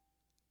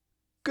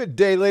Good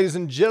day, ladies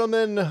and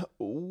gentlemen.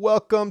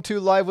 Welcome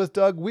to Live with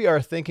Doug. We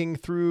are thinking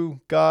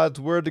through God's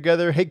Word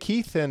together. Hey,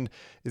 Keith, and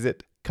is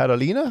it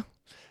Carolina?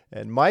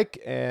 And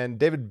Mike, and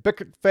David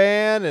Bickert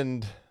fan,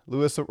 and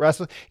Louis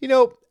Rasmus. You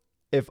know,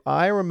 if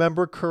I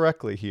remember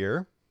correctly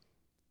here,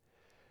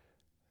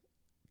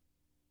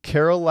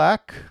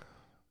 Carolac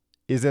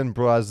is in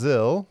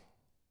Brazil.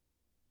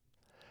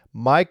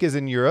 Mike is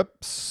in Europe,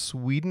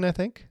 Sweden, I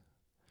think.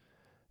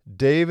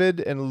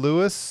 David and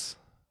Louis,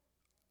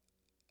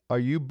 are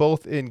you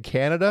both in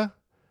Canada?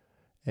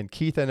 And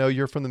Keith, I know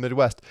you're from the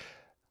Midwest.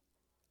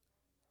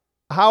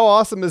 How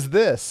awesome is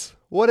this?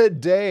 What a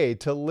day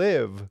to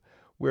live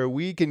where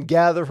we can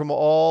gather from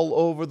all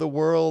over the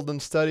world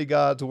and study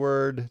God's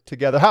Word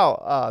together.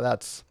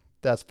 That's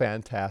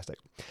fantastic.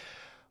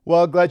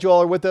 Well, glad you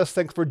all are with us.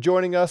 Thanks for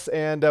joining us.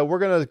 And we're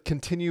going to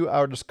continue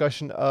our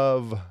discussion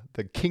of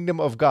the kingdom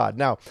of God.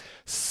 Now,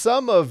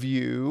 some of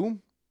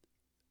you,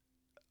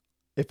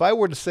 if I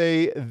were to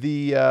say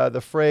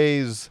the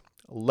phrase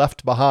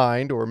Left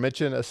Behind, or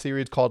mention a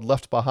series called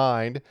Left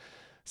Behind,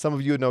 some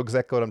of you would know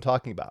exactly what I'm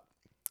talking about.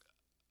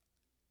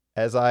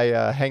 As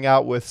I hang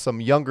out with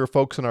some younger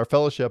folks in our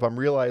fellowship, I'm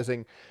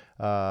realizing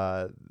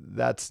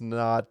that's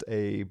not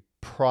a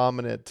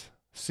prominent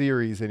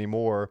series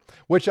anymore,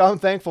 which I'm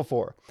thankful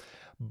for.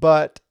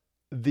 But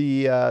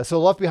so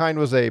Left Behind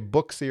was a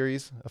book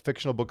series, a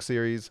fictional book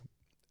series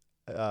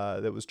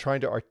that was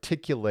trying to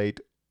articulate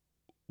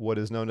what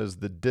is known as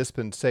the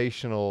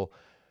dispensational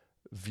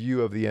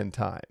view of the end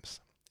times.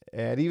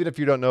 And even if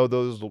you don't know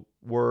those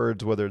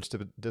words, whether it's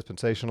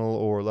dispensational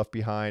or left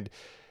behind,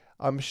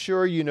 I'm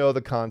sure you know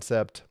the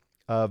concept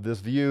of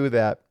this view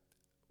that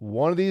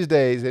one of these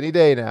days, any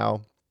day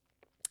now,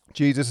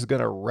 Jesus is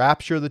going to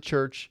rapture the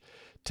church,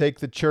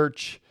 take the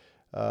church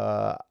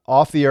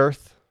off the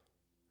earth,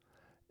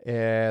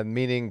 and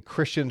meaning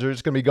Christians are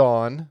just going to be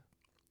gone,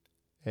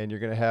 and you're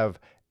going to have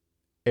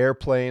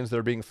airplanes that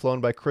are being flown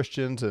by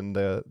Christians, and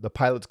the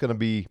pilot's going to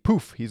be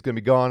poof, he's going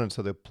to be gone, and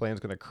so the plane's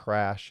going to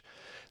crash.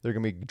 There are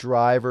going to be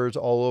drivers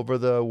all over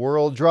the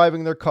world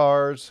driving their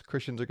cars.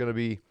 Christians are going to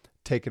be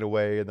taken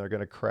away, and they're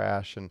going to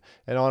crash, and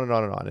on and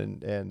on and on.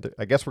 And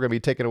I guess we're going to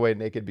be taken away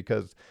naked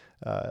because,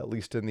 at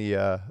least in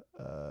the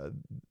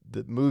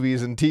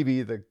movies and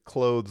TV, the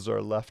clothes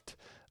are left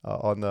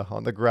on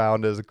the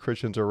ground as the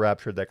Christians are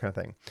raptured, that kind of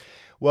thing.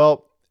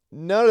 Well,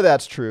 none of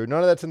that's true. None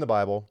of that's in the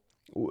Bible.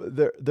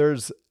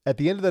 There's at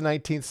the end of the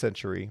 19th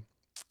century,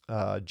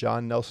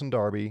 John Nelson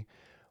Darby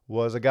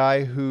was a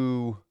guy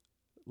who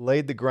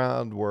laid the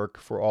groundwork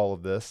for all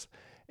of this,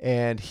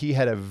 and he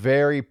had a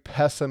very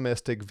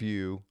pessimistic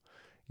view.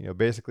 You know,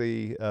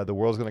 basically, the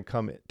world's going to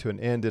come to an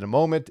end in a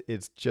moment.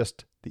 It's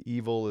just the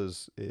evil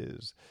is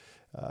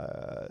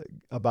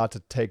about to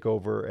take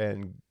over,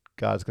 and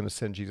God's going to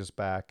send Jesus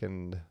back,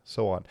 and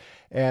so on.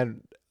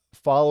 And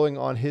following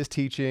on his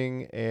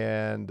teaching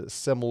and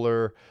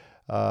similar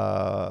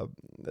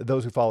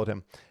those who followed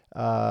him,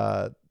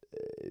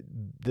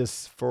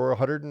 this for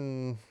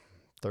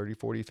 130,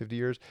 40, 50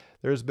 years,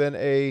 there's been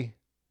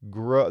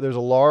there's a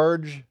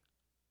large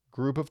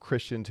group of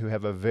Christians who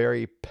have a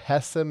very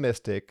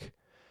pessimistic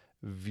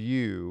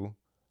view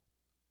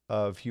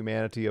of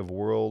humanity, of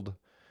world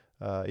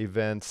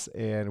events,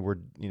 and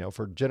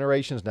for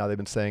generations now they've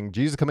been saying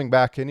Jesus is coming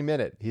back any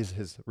minute.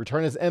 His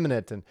return is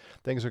imminent, and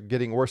things are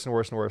getting worse and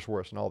worse and worse and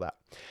worse, and all that.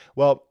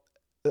 Well,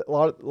 a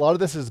lot of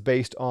this is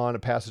based on a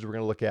passage we're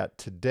going to look at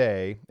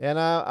today, and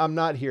I'm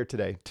not here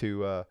today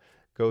to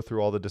go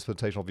through all the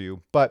dispensational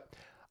view, but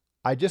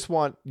I just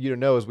want you to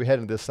know as we head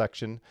into this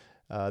section,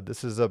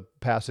 this is a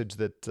passage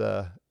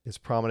that is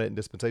prominent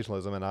in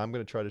dispensationalism, and I'm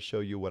going to try to show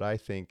you what I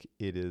think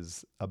it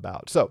is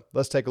about. So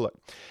let's take a look.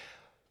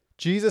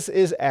 Jesus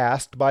is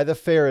asked by the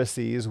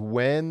Pharisees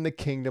when the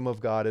kingdom of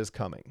God is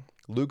coming.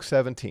 Luke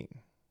 17,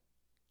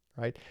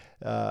 right?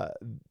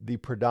 The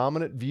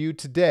predominant view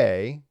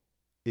today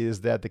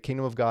is that the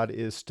kingdom of God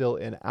is still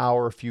in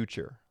our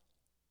future.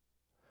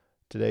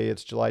 Today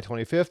it's July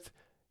 25th,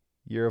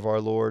 year of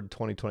our Lord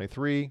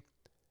 2023.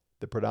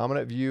 The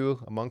predominant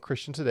view among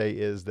Christians today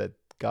is that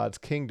God's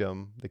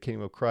kingdom, the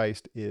kingdom of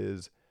Christ,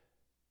 is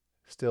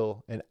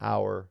still in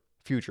our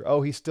future.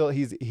 Oh, he's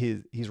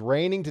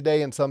reigning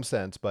today in some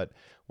sense, but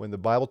when the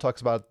Bible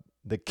talks about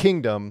the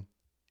kingdom,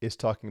 it's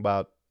talking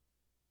about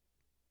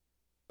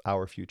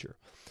our future.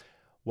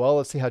 Well,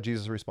 let's see how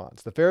Jesus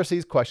responds. The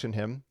Pharisees questioned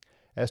him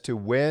as to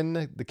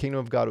when the kingdom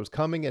of God was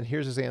coming, and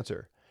here's his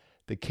answer.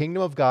 The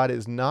kingdom of God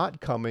is not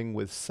coming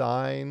with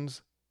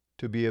signs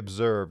to be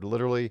observed.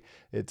 Literally,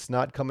 it's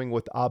not coming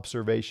with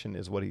observation,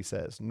 is what he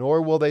says.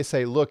 Nor will they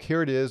say, look,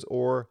 here it is,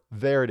 or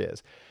there it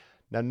is.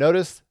 Now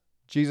notice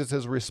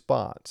Jesus'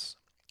 response.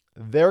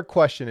 Their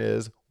question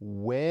is,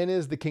 when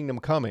is the kingdom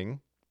coming?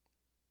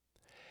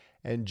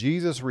 And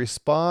Jesus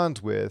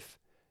responds with,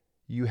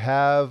 you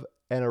have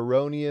an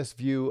erroneous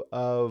view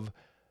of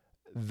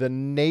the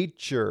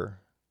nature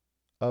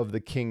of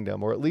the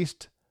kingdom, or at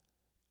least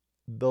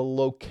the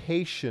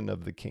location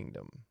of the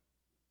kingdom.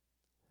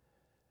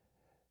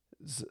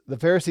 The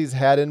Pharisees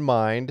had in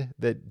mind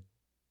that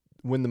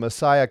when the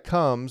Messiah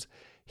comes,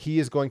 he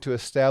is going to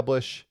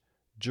establish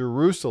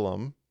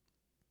Jerusalem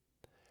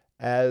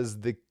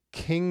as the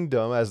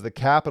kingdom, as the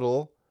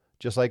capital,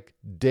 just like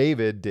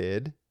David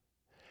did,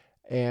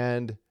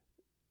 and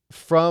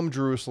from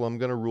Jerusalem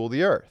going to rule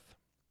the earth.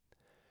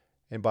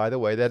 And by the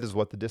way, that is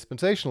what the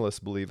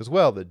dispensationalists believe as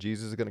well, that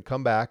Jesus is going to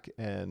come back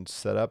and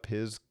set up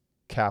his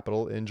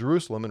capital in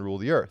Jerusalem and rule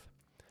the earth.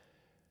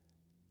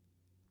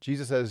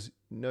 Jesus says,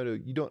 no,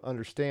 you don't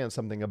understand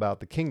something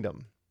about the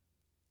kingdom.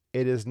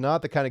 It is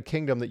not the kind of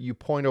kingdom that you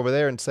point over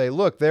there and say,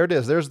 look, there it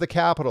is. There's the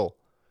capital.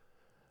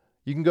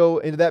 You can go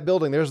into that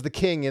building. There's the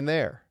king in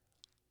there.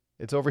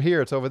 It's over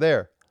here. It's over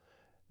there.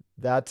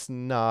 That's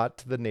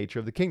not the nature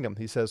of the kingdom.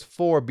 He says,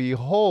 for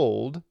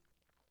behold,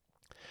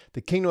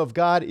 the kingdom of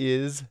God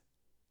is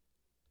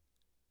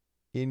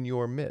in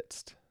your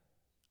midst.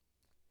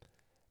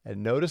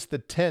 And notice the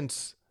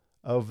tense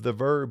of the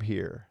verb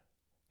here.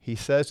 He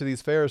says to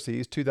these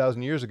Pharisees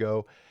 2,000 years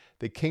ago,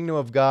 the kingdom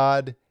of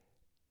God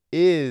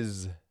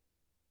is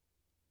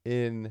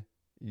in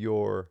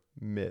your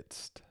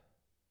midst.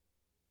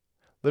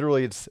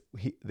 Literally,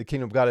 the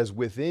kingdom of God is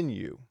within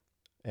you,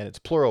 and it's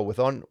plural,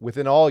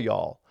 within all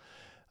y'all.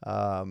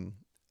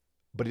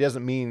 But he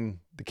doesn't mean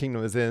the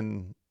kingdom is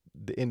in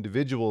the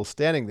individual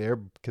standing there,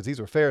 because these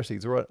were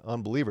Pharisees, they were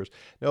unbelievers.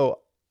 No,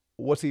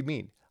 what's he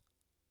mean?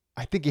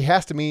 I think he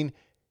has to mean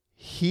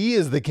he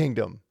is the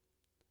kingdom.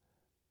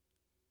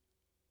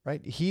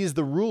 Right? He's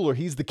the ruler.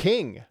 He's the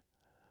king.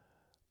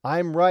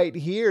 I'm right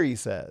here, he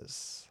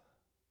says.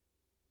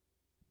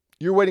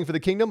 You're waiting for the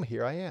kingdom?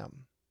 Here I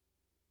am.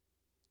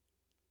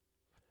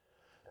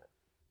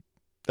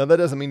 Now, that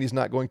doesn't mean he's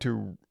not going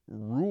to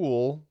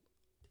rule,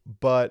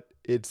 but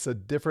it's a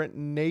different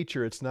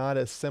nature. It's not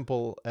as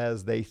simple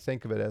as they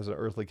think of it as an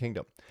earthly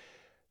kingdom.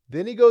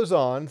 Then he goes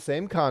on,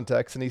 same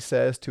context, and he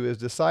says to his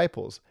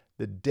disciples,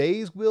 the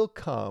days will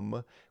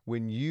come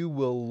when you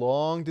will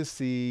long to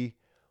see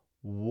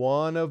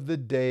one of the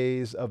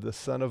days of the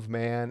Son of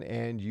Man,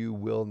 and you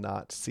will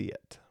not see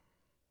it.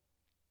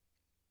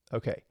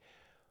 Okay,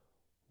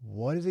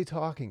 what is he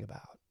talking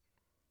about?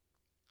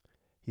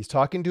 He's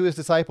talking to his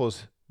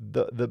disciples,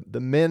 the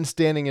men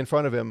standing in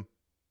front of him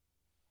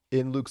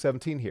in Luke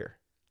 17 here.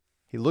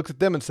 He looks at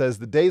them and says,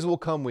 the days will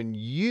come when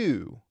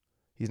you,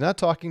 he's not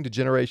talking to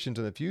generations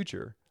in the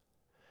future.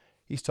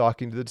 He's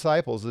talking to the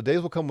disciples. The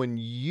days will come when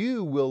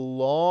you will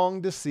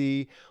long to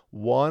see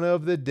one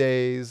of the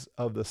days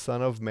of the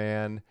Son of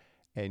Man,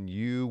 and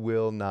you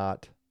will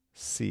not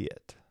see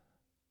it.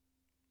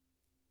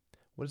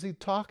 What is he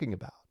talking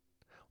about?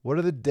 What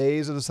are the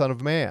days of the Son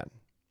of Man?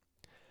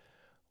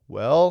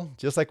 Well,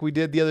 just like we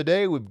did the other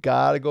day, we've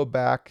got to go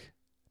back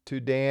to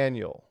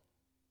Daniel,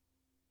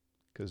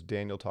 because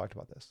Daniel talked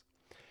about this.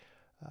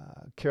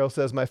 Carol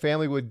says, my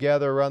family would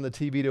gather around the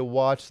TV to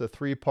watch the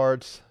 3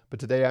 parts,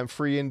 but today I'm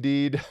free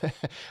indeed.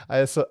 I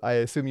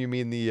assume you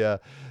mean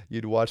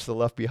you'd watch the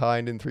Left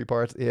Behind in 3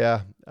 parts.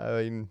 Yeah, I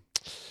mean,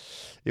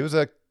 it was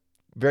a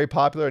very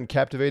popular and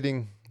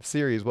captivating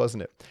series,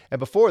 wasn't it? And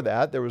before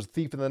that, there was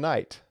Thief in the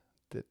Night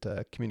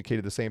that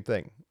communicated the same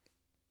thing.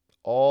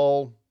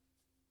 All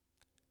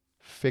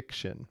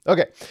fiction.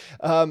 Okay,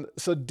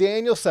 so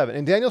Daniel 7.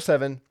 In Daniel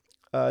 7,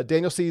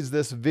 Daniel sees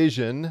this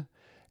vision,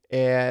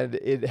 and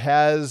it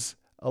has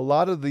a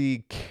lot of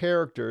the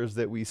characters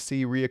that we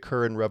see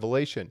reoccur in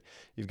Revelation.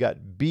 You've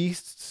got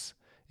beasts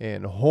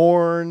and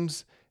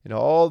horns and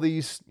all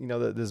these,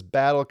 this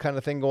battle kind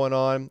of thing going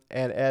on.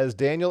 And as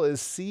Daniel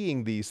is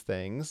seeing these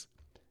things,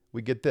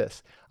 we get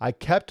this. I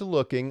kept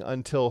looking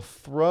until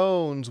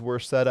thrones were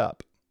set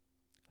up.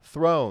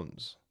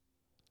 Thrones,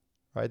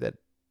 right? That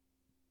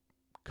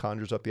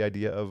conjures up the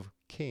idea of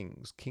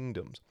kings,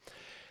 kingdoms.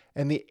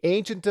 And the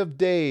Ancient of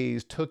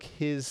Days took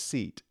his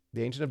seat.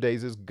 The Ancient of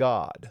Days is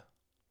God.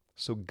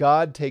 So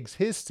God takes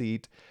his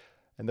seat,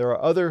 and there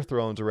are other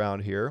thrones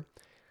around here.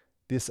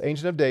 This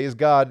Ancient of Days,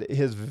 God,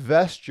 his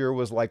vesture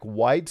was like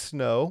white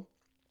snow,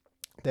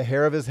 the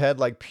hair of his head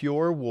like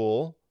pure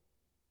wool.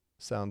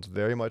 Sounds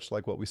very much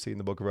like what we see in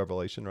the book of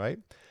Revelation, right?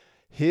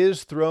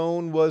 His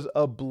throne was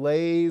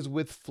ablaze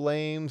with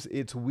flames.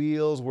 Its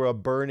wheels were a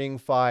burning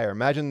fire.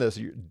 Imagine this.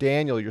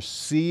 Daniel, you're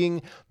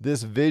seeing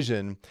this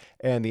vision,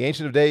 and the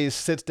Ancient of Days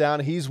sits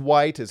down. He's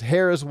white. His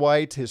hair is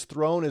white. His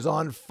throne is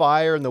on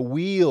fire, and the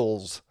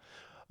wheels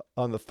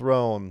on the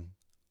throne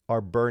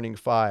are burning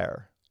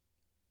fire.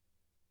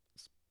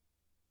 It's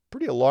a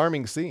pretty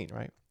alarming scene,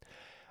 right?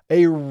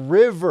 A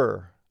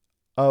river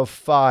of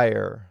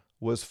fire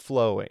was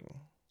flowing.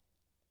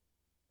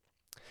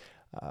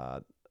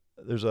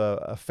 There's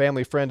a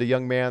family friend, a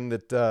young man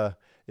that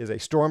is a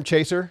storm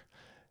chaser.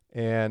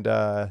 And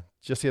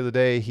just the other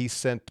day, he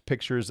sent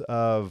pictures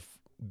of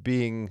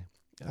being,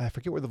 I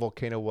forget where the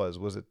volcano was.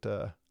 Was it,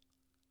 I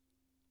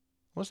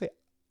want to say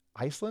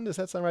Iceland? Does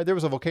that sound right? There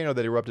was a volcano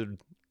that erupted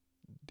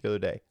the other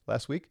day,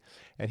 last week.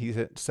 And he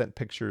sent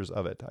pictures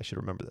of it. I should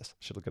remember this. I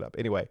should look it up.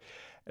 Anyway,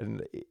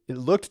 and it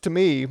looked to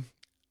me,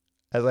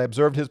 as I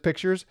observed his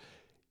pictures,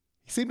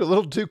 he seemed a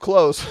little too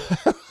close,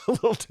 a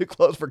little too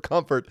close for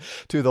comfort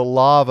to the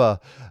lava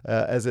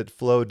as it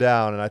flowed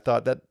down. And I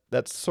thought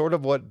that's sort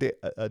of what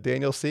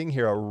Daniel's seeing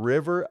here, a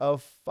river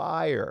of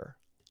fire.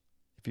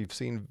 If you've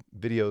seen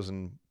videos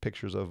and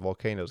pictures of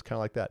volcanoes, kind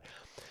of like that.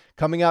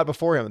 Coming out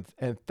before him,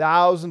 and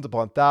thousands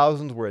upon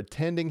thousands were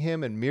attending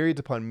him, and myriads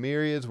upon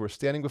myriads were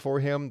standing before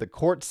him. The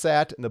court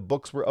sat, and the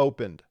books were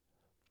opened.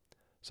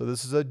 So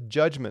this is a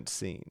judgment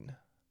scene.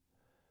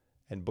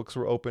 And books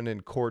were opened,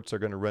 and courts are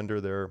going to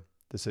render their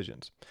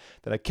decisions.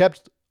 Then I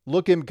kept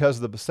looking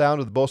because of the sound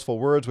of the boastful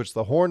words which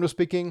the horn was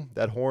speaking.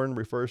 That horn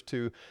refers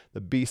to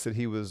the beast that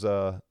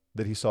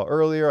he saw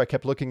earlier. I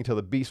kept looking until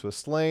the beast was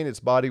slain. Its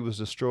body was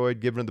destroyed,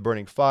 given to the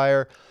burning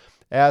fire.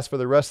 As for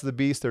the rest of the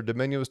beasts, their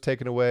dominion was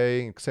taken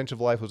away. Extension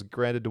of life was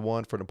granted to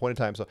one for an appointed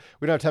time. So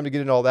we don't have time to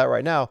get into all that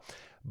right now.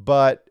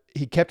 But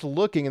he kept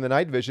looking in the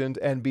night visions,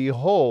 and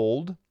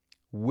behold,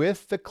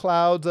 with the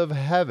clouds of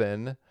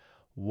heaven,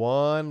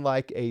 one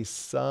like a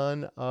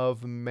son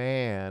of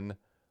man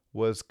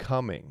was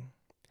coming.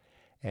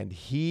 And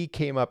he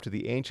came up to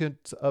the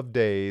Ancient of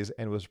Days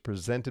and was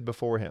presented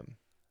before him.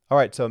 All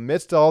right, so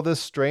amidst all this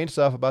strange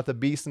stuff about the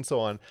beast and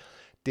so on,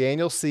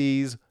 Daniel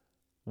sees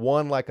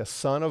one like a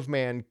son of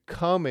man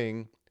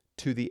coming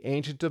to the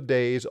Ancient of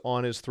Days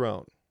on his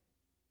throne.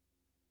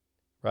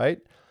 Right?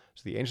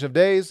 So the Ancient of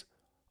Days,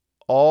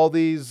 all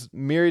these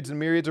myriads and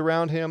myriads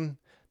around him,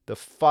 the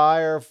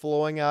fire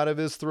flowing out of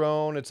his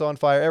throne, it's on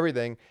fire,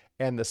 everything.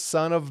 And the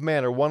Son of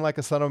Man, or one like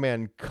a son of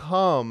man,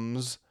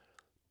 comes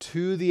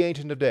to the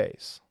Ancient of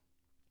Days.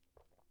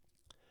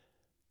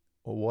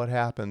 Well, what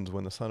happens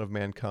when the Son of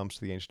Man comes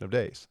to the Ancient of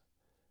Days?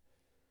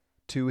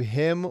 To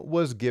him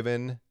was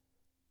given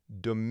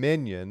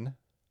dominion,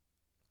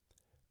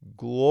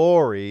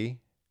 glory,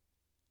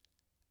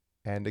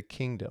 and a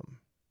kingdom.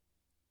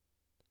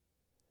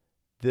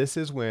 This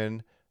is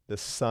when the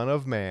Son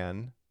of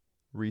Man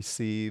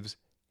receives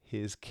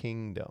his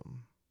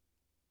kingdom.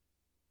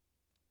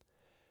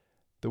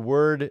 The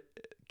word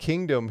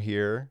kingdom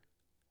here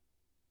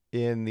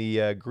in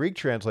the Greek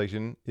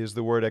translation is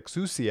the word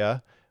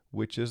exousia,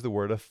 which is the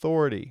word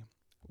authority.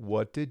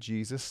 What did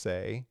Jesus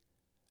say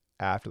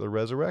after the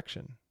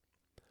resurrection?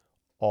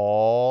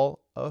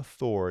 All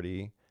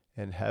authority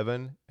in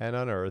heaven and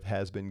on earth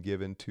has been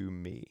given to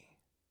me.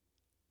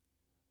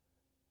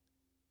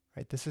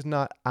 Right? This is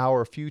not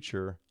our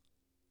future.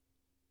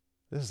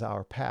 This is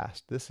our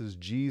past. This is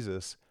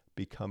Jesus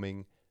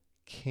becoming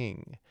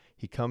king.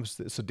 He comes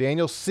so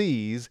Daniel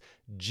sees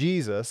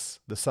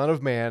Jesus, the Son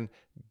of Man,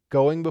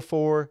 going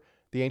before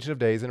the Ancient of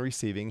Days and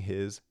receiving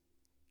his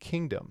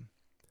kingdom.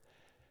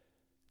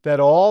 That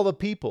all the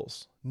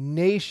peoples,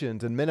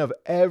 nations, and men of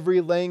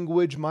every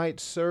language might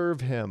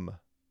serve him.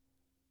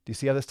 Do you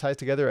see how this ties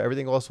together?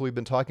 Everything else we've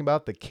been talking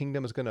about, the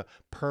kingdom is going to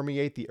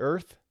permeate the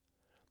earth.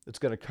 It's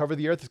going to cover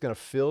the earth. It's going to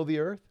fill the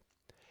earth.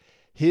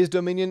 His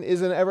dominion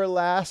is an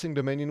everlasting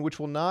dominion which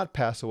will not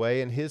pass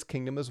away, and his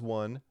kingdom is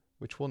one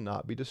which will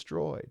not be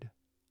destroyed.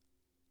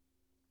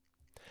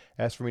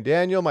 As for me,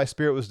 Daniel, my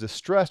spirit was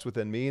distressed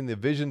within me, and the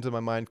visions of my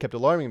mind kept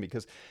alarming me,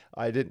 because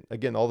I didn't,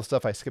 again, all the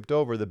stuff I skipped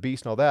over, the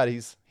beast and all that,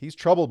 he's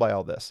troubled by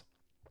all this.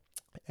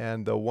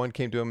 And the one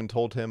came to him and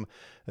told him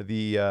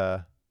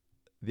the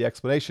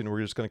explanation.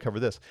 We're just going to cover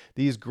this.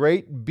 These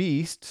great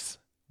beasts,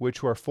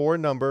 which were four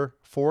in number,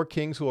 4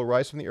 kings who will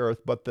rise from the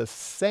earth, but the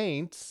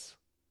saints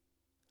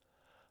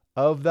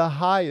of the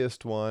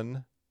highest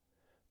one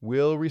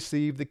will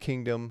receive the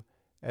kingdom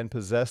and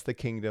possess the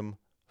kingdom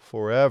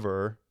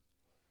forever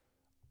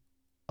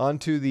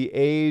unto the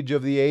age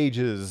of the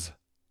ages,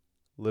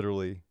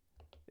 literally,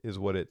 is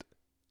what it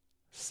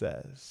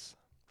says.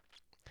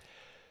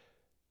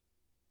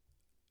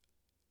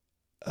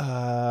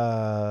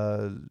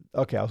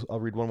 Okay, I'll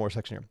read one more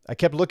section here. I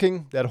kept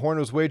looking. That horn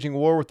was waging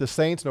war with the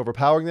saints and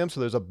overpowering them. So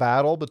there's a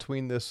battle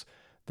between this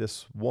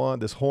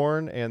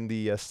horn and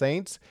the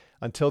saints,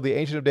 until the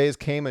Ancient of Days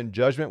came and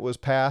judgment was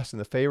passed in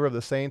the favor of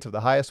the saints of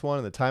the highest one,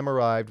 and the time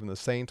arrived when the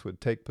saints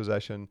would take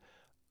possession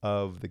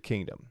of the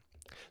kingdom.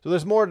 So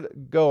there's more to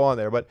go on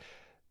there, but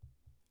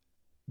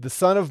the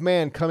Son of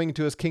Man coming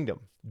to his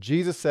kingdom.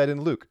 Jesus said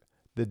in Luke,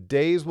 the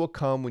days will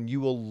come when you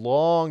will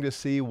long to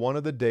see one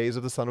of the days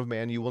of the Son of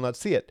Man. You will not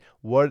see it.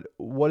 What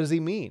does he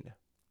mean?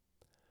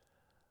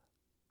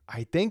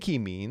 I think he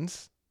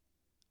means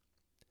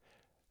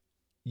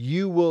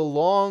you will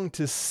long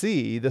to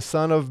see the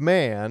Son of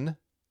Man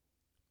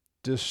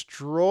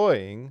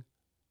destroying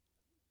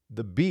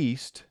the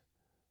beast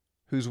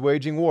who's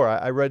waging war.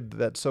 I read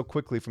that so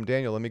quickly from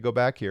Daniel. Let me go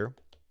back here.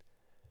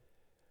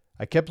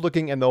 I kept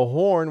looking, and the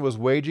horn was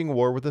waging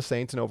war with the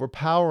saints and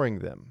overpowering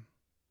them.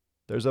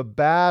 There's a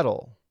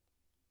battle.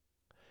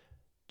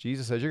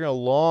 Jesus says you're going to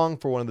long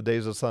for one of the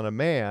days of the Son of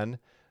Man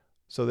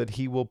so that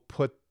he will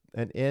put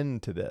an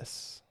end to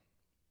this.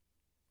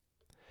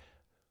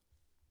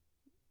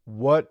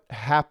 What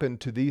happened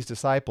to these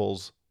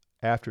disciples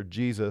after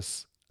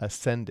Jesus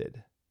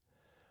ascended?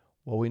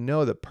 Well, we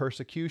know that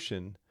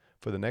persecution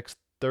for the next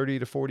 30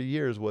 to 40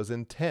 years was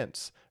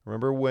intense.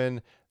 Remember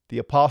when the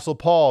Apostle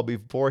Paul,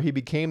 before he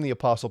became the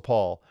Apostle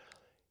Paul,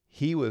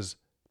 he was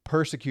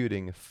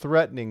persecuting,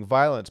 threatening,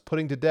 violence,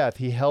 putting to death.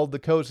 He held the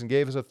coats and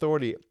gave his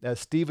authority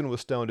as Stephen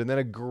was stoned. And then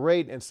a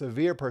great and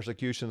severe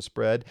persecution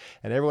spread,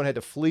 and everyone had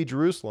to flee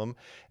Jerusalem.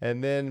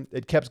 And then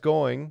it kept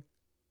going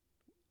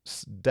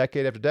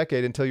decade after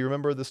decade until you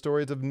remember the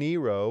stories of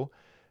Nero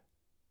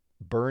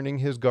burning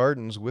his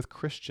gardens with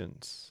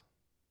Christians.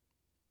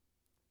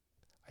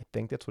 I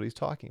think that's what he's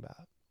talking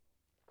about.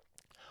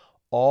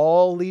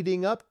 All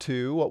leading up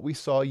to what we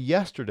saw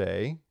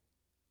yesterday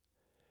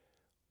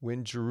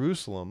when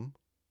Jerusalem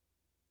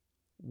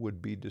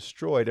would be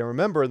destroyed. And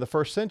remember, in the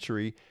first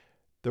century,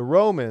 the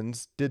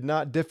Romans did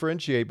not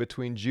differentiate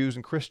between Jews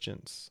and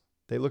Christians.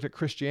 They looked at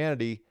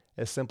Christianity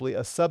as simply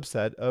a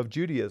subset of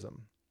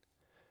Judaism.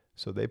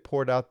 So they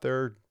poured out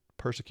their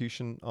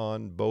persecution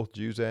on both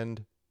Jews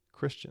and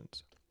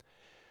Christians.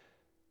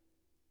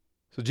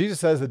 So Jesus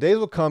says, the days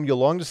will come, you'll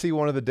long to see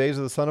one of the days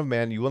of the Son of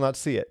Man, you will not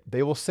see it.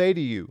 They will say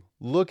to you,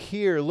 look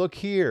here,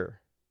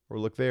 or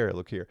look there,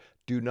 look here.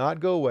 Do not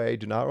go away,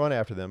 do not run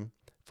after them.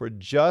 For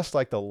just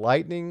like the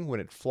lightning, when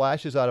it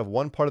flashes out of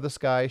one part of the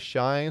sky,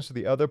 shines to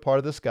the other part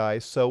of the sky,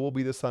 so will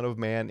be the Son of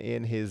Man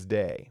in his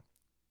day.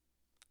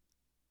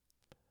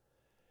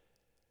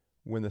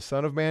 When the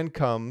Son of Man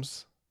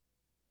comes,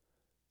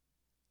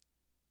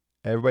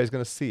 everybody's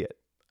going to see it.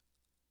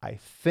 I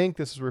think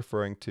this is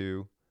referring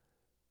to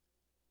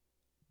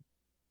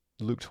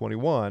Luke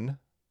 21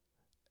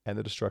 and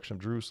the destruction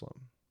of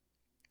Jerusalem.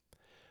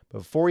 But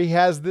before he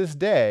has this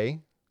day,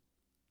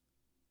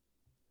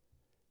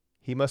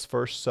 he must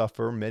first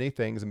suffer many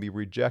things and be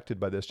rejected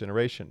by this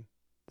generation.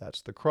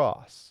 That's the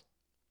cross.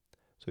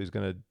 So he's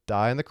going to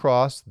die on the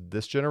cross.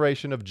 This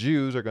generation of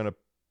Jews are going to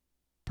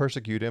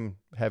persecute him,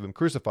 have him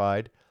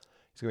crucified.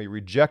 He's going to be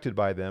rejected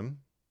by them.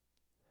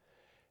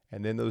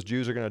 And then those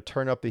Jews are going to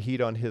turn up the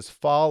heat on his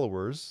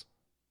followers.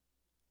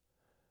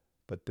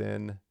 But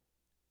then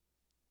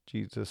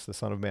Jesus, the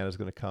Son of Man, is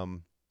going to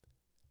come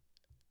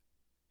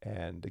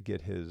and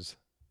get his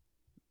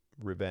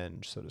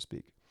revenge, so to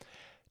speak.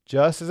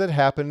 Just as it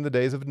happened in the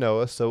days of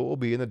Noah, so it will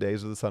be in the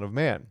days of the Son of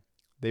Man.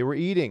 They were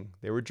eating,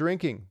 they were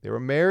drinking, they were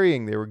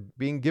marrying, they were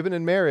being given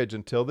in marriage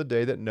until the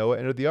day that Noah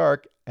entered the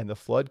ark and the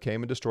flood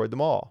came and destroyed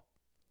them all.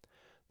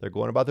 They're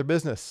going about their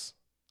business,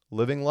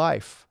 living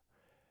life.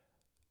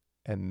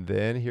 And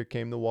then here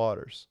came the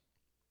waters.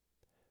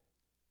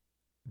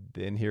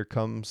 Then here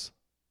comes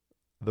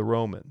the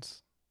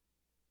Romans,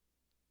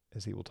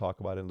 as he will talk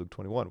about in Luke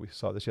 21. We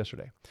saw this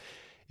yesterday.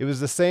 It was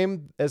the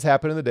same as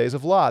happened in the days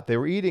of Lot. They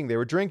were eating, they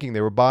were drinking,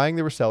 they were buying,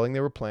 they were selling, they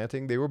were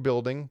planting, they were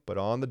building. But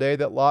on the day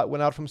that Lot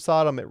went out from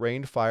Sodom, it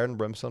rained fire and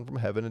brimstone from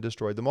heaven and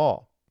destroyed them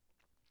all.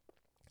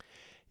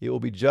 It will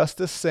be just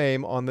the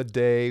same on the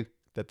day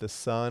that the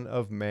Son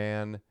of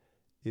Man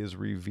is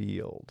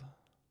revealed.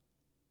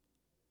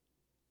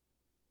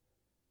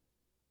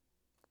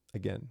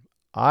 Again,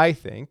 I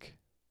think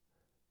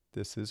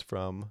this is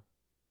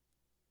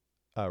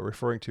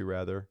referring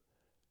to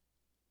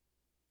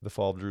the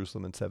fall of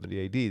Jerusalem in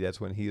 70 AD.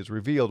 That's when he is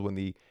revealed, when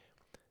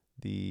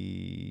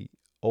the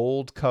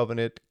old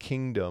covenant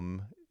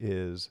kingdom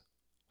is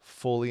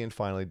fully and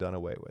finally done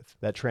away with.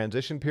 That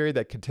transition period,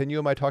 that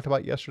continuum I talked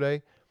about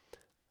yesterday,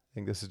 I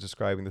think this is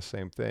describing the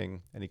same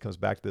thing. And he comes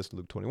back to this in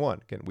Luke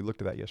 21. Again, we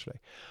looked at that yesterday.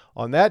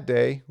 On that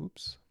day,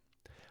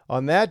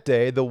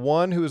 the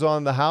one who is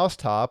on the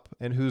housetop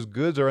and whose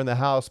goods are in the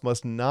house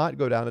must not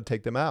go down to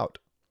take them out.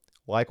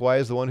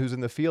 Likewise, the one who's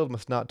in the field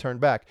must not turn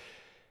back.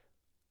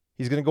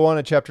 He's going to go on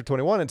in chapter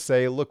 21 and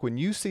say, look, when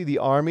you see the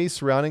armies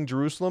surrounding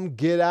Jerusalem,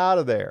 get out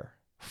of there.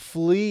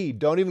 Flee.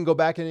 Don't even go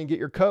back in and get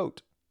your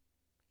coat,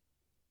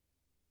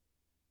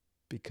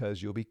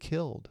 because you'll be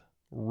killed.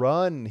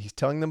 Run. He's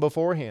telling them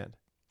beforehand.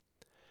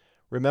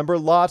 Remember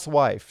Lot's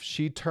wife.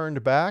 She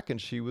turned back and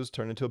she was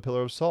turned into a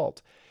pillar of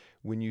salt.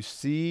 When you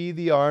see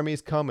the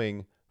armies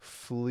coming,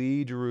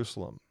 flee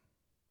Jerusalem.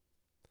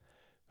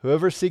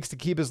 Whoever seeks to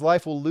keep his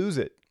life will lose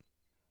it.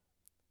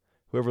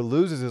 Whoever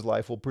loses his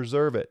life will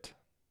preserve it.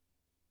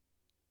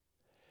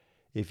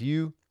 If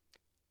you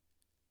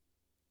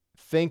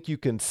think you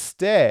can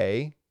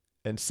stay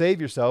and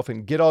save yourself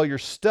and get all your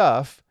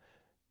stuff,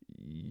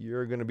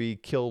 you're going to be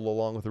killed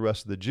along with the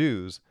rest of the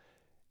Jews.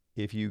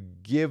 If you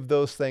give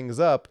those things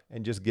up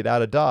and just get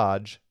out of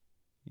Dodge,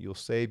 you'll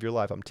save your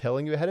life. I'm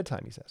telling you ahead of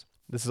time, he says.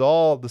 This is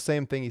all the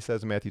same thing he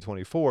says in Matthew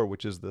 24,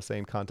 which is the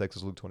same context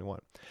as Luke 21.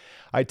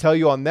 I tell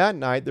you, on that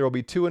night, there will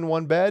be two in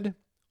one bed.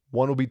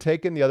 One will be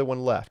taken, the other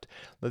one left.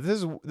 Now,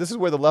 this is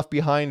where the left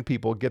behind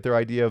people get their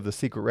idea of the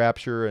secret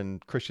rapture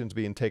and Christians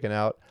being taken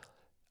out.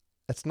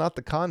 That's not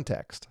the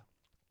context,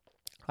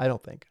 I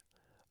don't think.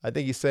 I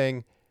think he's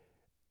saying,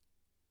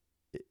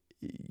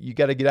 you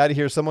got to get out of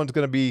here. Someone's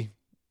going to be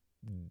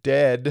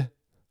dead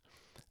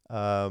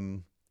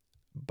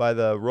by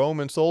the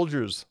Roman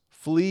soldiers.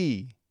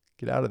 Flee.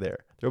 Get out of there.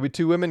 There will be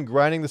two women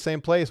grinding the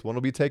same place. One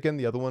will be taken,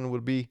 the other one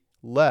would be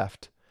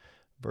left.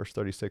 Verse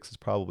 36 is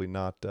probably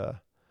not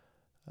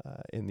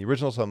in the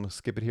original, so I'm going to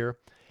skip it here.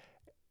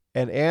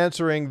 And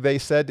answering, they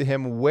said to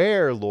him,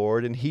 where,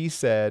 Lord? And he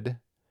said,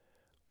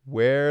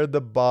 where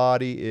the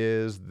body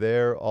is,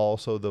 there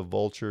also the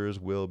vultures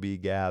will be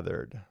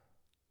gathered.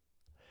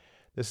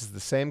 This is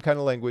the same kind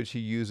of language he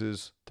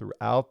uses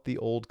throughout the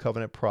Old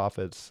Covenant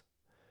prophets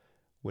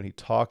when he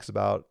talks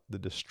about the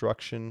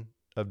destruction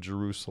of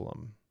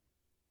Jerusalem.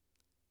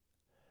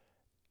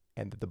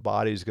 and that the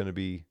body is going to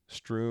be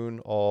strewn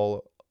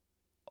all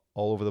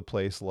over the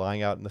place,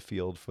 lying out in the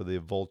field for the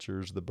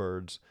vultures, the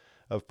birds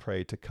of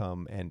prey to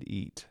come and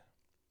eat.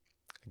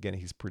 Again,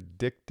 he's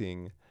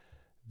predicting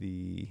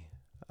the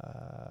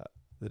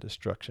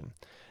destruction.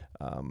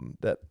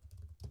 That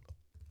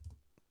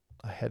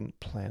I hadn't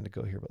planned to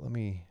go here, but let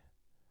me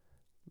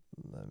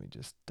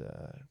just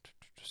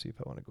see if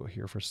I want to go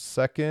here for a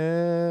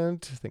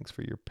second. Thanks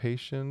for your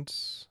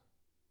patience.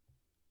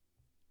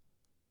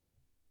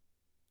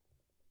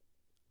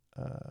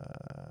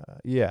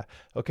 Yeah.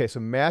 Okay, so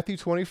Matthew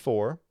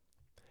 24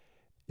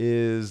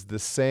 is the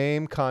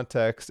same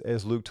context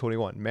as Luke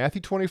 21.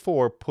 Matthew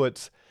 24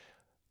 puts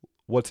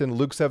what's in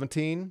Luke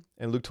 17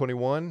 and Luke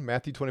 21.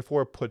 Matthew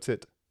 24 puts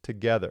it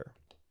together.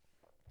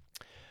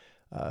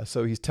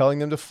 So he's telling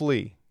them to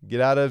flee,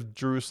 get out of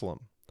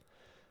Jerusalem.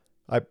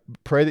 I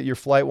pray that your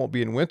flight won't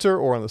be in winter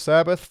or on the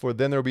Sabbath, for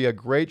then there will be a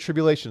great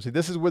tribulation. See,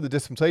 this is where the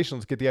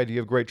dispensationalists get the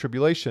idea of great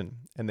tribulation.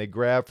 And they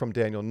grab from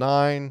Daniel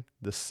 9,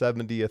 the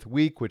 70th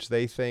week, which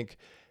they think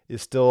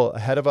is still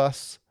ahead of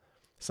us.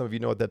 Some of you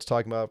know what that's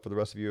talking about. For the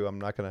rest of you, I'm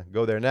not going to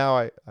go there now.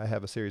 I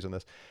have a series on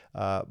this.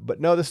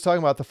 But no, this is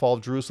talking about the fall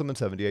of Jerusalem in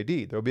 70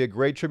 AD. There will be a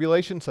great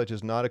tribulation, such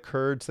as not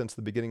occurred since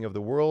the beginning of the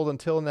world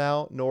until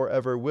now, nor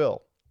ever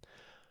will.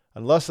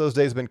 Unless those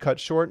days have been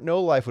cut short,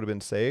 no life would have been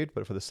saved,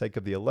 but for the sake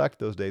of the elect,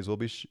 those days will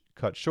be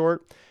cut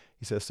short.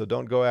 He says, so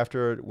don't go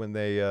after it when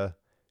they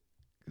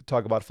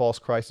talk about false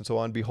Christ and so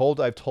on. Behold,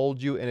 I've told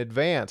you in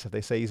advance. If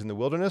they say he's in the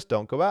wilderness,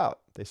 don't go out.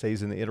 If they say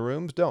he's in the inner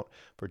rooms, don't.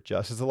 For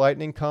just as the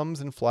lightning comes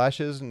and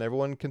flashes and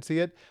everyone can see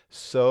it,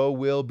 so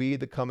will be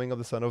the coming of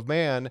the Son of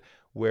Man.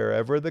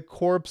 Wherever the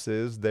corpse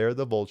is, there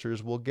the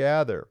vultures will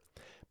gather.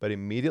 But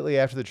immediately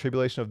after the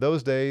tribulation of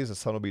those days, the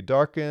sun will be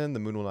darkened, the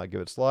moon will not give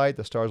its light,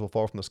 the stars will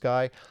fall from the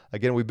sky.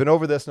 Again, we've been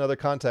over this in other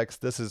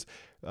contexts. This is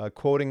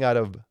quoting out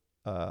of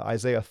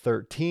Isaiah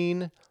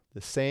 13,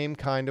 the same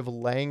kind of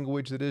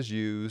language that is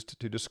used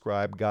to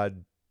describe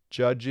God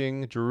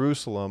judging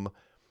Jerusalem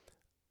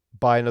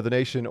by another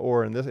nation,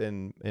 or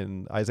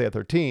in Isaiah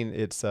 13,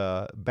 it's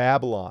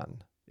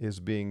Babylon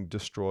is being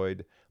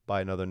destroyed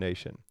by another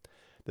nation.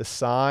 The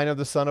sign of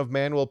the Son of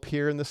Man will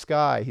appear in the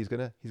sky. He's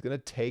gonna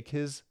take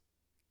his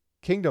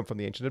kingdom from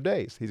the Ancient of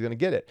Days. He's going to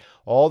get it.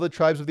 All the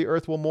tribes of the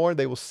earth will mourn.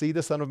 They will see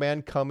the Son of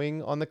Man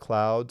coming on the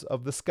clouds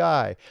of the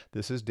sky.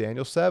 This is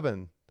Daniel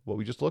 7, what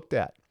we just looked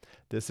at.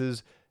 This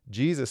is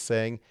Jesus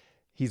saying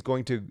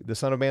the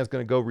Son of Man is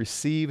going to go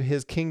receive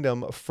his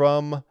kingdom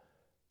from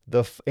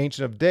the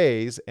Ancient of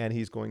Days, and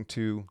he's going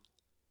to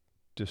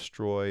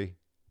destroy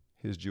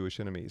his Jewish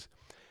enemies.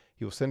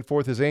 He will send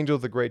forth his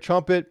angels with a great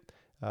trumpet.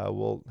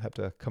 We'll have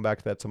to come back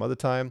to that some other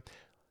time.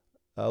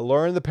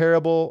 Learn the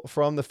parable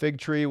from the fig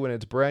tree. When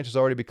its branch has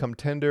already become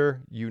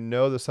tender, you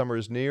know the summer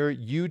is near.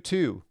 You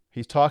too.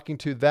 He's talking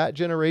to that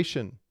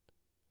generation,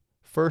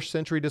 first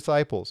century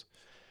disciples.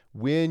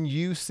 When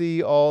you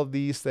see all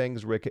these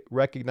things,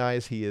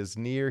 recognize he is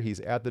near. He's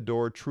at the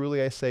door.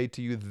 Truly I say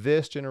to you,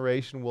 this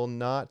generation will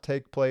not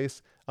pass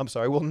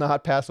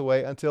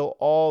away until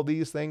all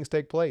these things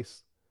take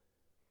place.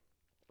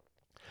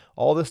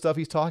 All this stuff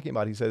he's talking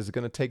about, he says, is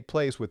going to take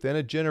place within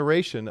a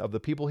generation of the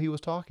people he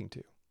was talking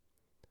to.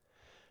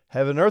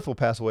 Heaven and earth will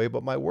pass away,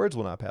 but my words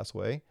will not pass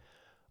away.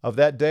 Of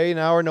that day and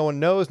hour no one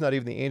knows, not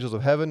even the angels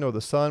of heaven, nor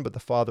the Son, but the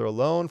Father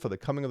alone. For the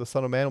coming of the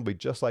Son of Man will be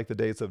just like the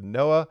days of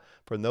Noah.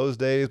 For in those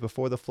days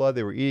before the flood,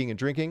 they were eating and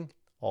drinking.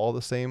 All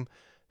the same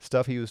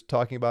stuff he was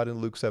talking about in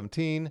Luke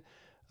 17.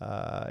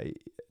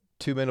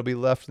 2 men will be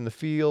left in the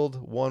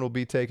field. 1 will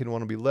be taken,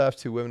 1 will be left.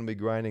 2 women will be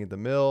grinding at the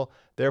mill.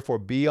 Therefore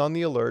be on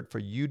the alert, for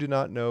you do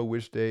not know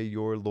which day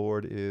your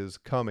Lord is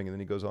coming. And then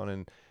he goes on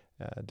and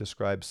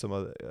describes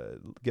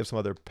gives some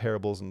other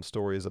parables and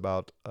stories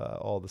about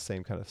all the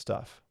same kind of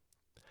stuff.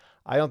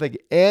 I don't think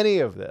any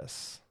of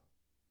this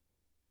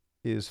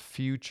is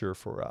future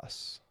for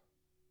us.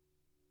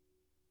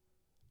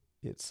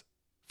 It's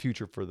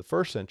future for the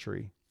first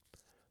century,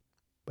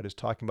 but it's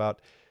talking about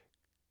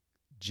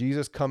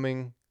Jesus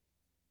coming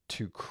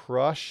to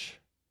crush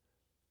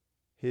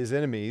his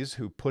enemies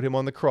who put him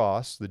on the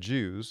cross, the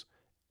Jews,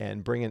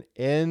 and bring an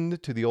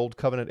end to the old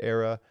covenant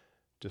era,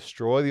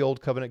 destroy the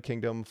old covenant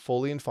kingdom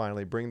fully and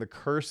finally, bring the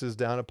curses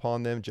down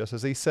upon them, just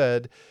as he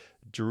said,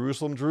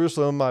 Jerusalem,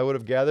 Jerusalem, I would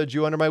have gathered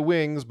you under my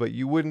wings, but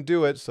you wouldn't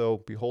do it. So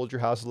behold, your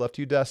house has left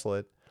you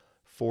desolate.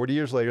 40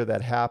 years later,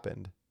 that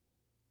happened.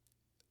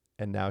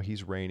 And now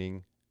he's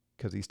reigning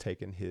because he's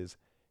taken his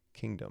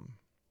kingdom.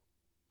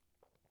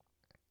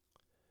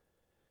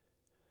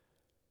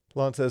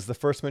 Lon says, the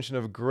first mention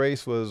of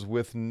grace was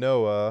with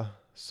Noah,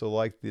 so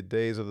like the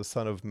days of the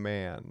Son of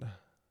Man.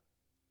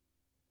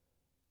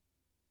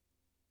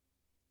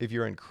 If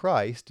you're in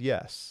Christ,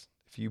 yes.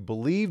 If you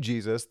believe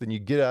Jesus, then you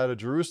get out of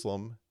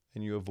Jerusalem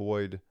and you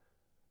avoid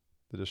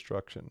the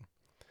destruction.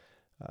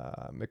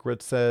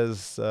 McRitz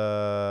says,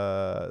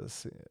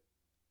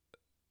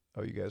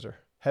 you guys are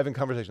having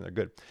conversation there.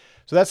 Good.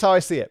 So that's how I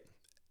see it.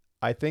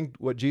 I think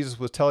what Jesus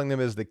was telling them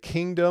is the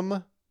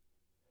kingdom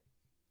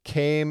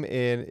came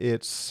in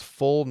its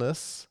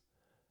fullness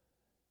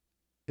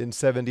in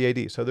 70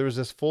 AD. So there was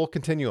this full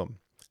continuum.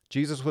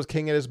 Jesus was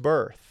king at his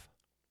birth.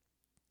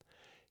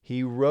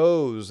 He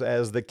rose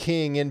as the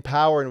king in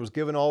power and was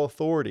given all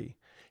authority.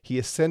 He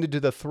ascended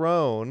to the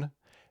throne,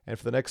 and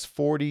for the next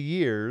 40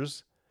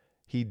 years,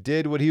 he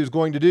did what he was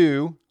going to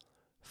do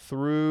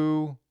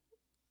through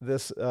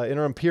this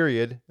interim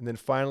period, and then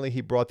finally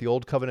he brought the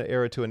Old Covenant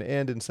era to an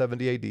end in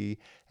 70 AD,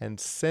 and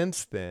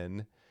since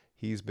then,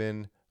 he's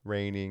been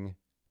reigning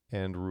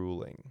and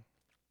ruling.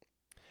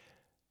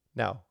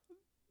 Now,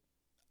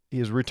 he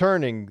is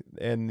returning,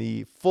 and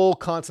the full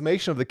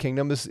consummation of the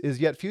kingdom is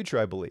yet future,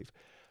 I believe.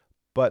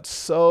 But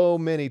so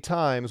many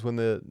times when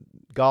the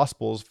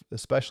Gospels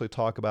especially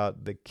talk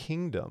about the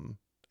kingdom,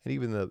 and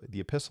even the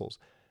epistles,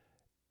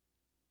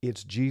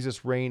 it's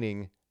Jesus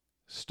reigning,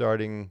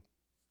 starting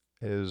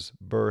his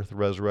birth,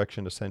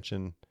 resurrection,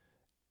 ascension,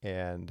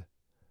 and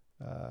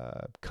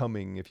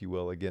coming, if you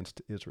will,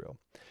 against Israel.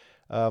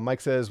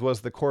 Mike says,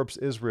 was the corpse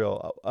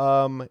Israel?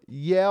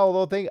 Yeah,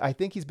 although I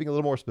think he's being a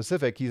little more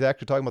specific. He's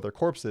actually talking about their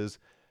corpses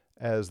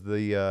as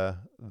the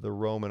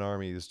Roman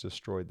armies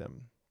destroyed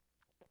them.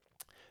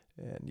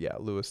 And yeah,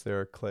 Lewis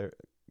there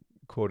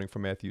quoting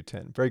from Matthew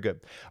 10. Very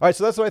good. All right,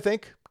 so that's what I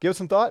think. Give it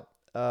some thought.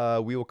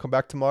 We will come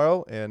back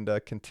tomorrow and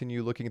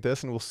continue looking at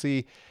this, and we'll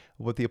see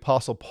what the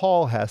Apostle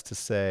Paul has to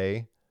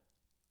say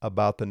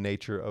about the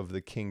nature of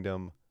the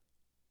kingdom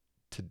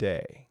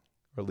today,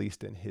 or at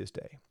least in his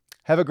day.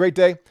 Have a great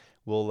day.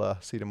 We'll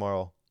see you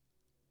tomorrow.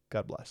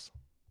 God bless.